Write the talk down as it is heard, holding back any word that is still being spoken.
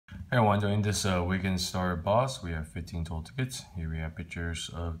Hey everyone, doing this weekend star boss. We have 15 total tickets. Here we have pictures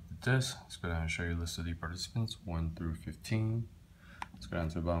of the disc. Let's go down and show you a list of the participants 1 through 15. Let's go down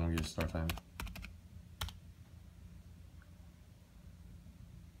to the bottom and get start time.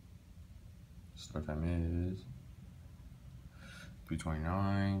 Start time is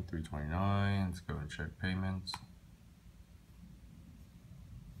 3:29, 3:29. Let's go and check payments.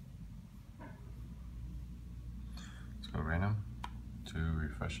 Let's go random. 2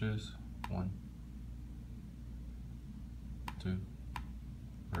 refreshes. 1, 2.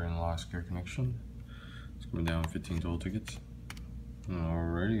 We're in lost gear connection. It's coming down 15 total tickets.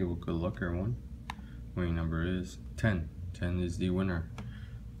 Alrighty, well, good luck everyone. Winning number is 10. 10 is the winner.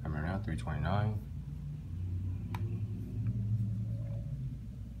 Timer now 3:29.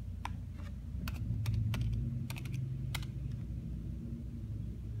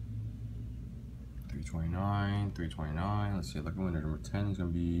 $3.29. Let's see, lucky winner number 10 is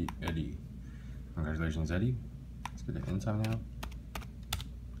going to be Eddie. Congratulations, Eddie. Let's get the end time now.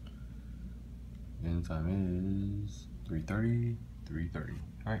 The end time is 3:30.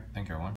 Alright, thank you everyone.